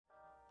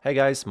Hey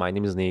guys, my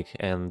name is Nick,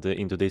 and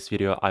in today's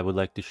video I would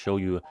like to show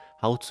you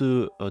how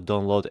to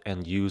download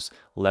and use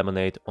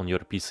Lemon8 on your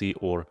PC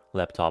or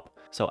laptop.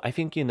 So I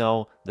think you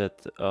know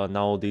that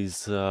now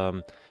this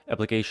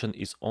application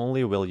is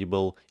only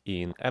available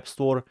in App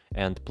Store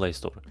and Play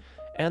Store.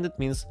 And it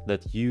means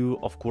that you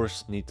of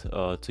course need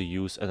to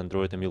use an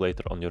Android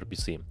emulator on your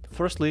PC.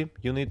 Firstly,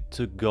 you need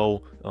to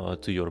go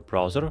to your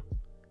browser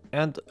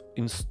and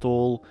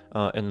install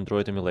an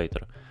Android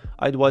emulator.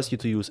 I advise you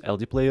to use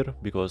LD Player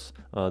because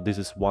this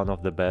is one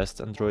of the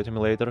best Android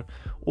emulator,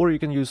 or you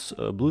can use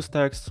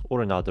BlueStacks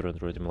or another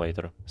Android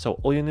emulator. So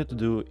all you need to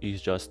do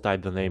is just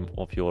type the name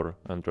of your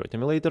Android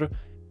emulator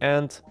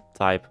and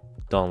type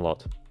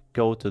download.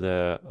 Go to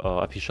the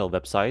official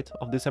website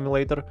of this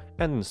emulator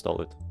and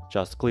install it.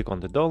 Just click on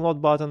the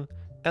download button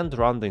and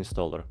run the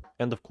installer.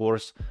 And of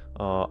course,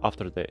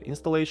 after the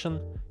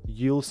installation,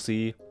 you'll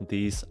see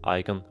this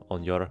icon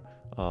on your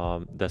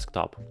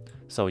desktop.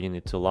 So you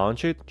need to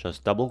launch it,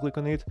 just double click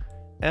on it,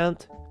 and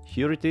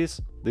here it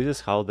is. This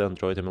is how the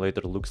Android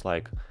emulator looks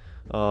like.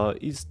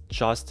 It's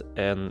just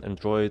an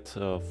Android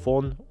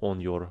phone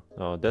on your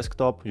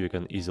desktop. You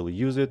can easily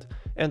use it,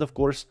 and of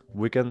course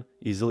we can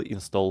easily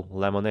install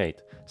Lemon8.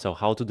 So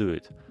how to do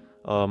it?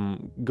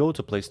 Go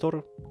to Play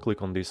Store,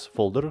 click on this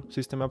folder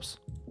System Apps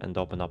and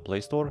open up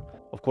Play Store.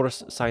 Of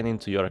course, sign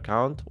into your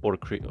account or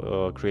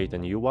create a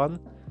new one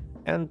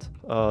and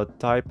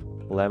type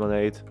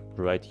Lemon8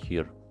 right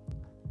here.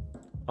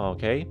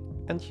 Okay,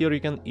 and here you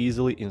can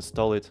easily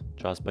install it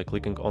just by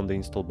clicking on the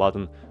install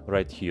button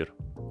right here.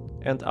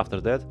 And after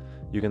that,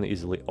 you can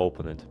easily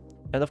open it.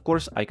 And of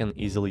course, I can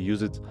easily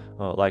use it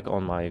like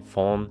on my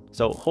phone.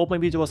 So hope my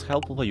video was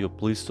helpful for you.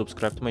 Please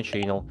subscribe to my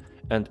channel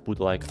and put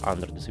a like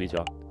under this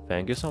video.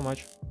 Thank you so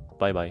much.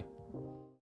 Bye bye.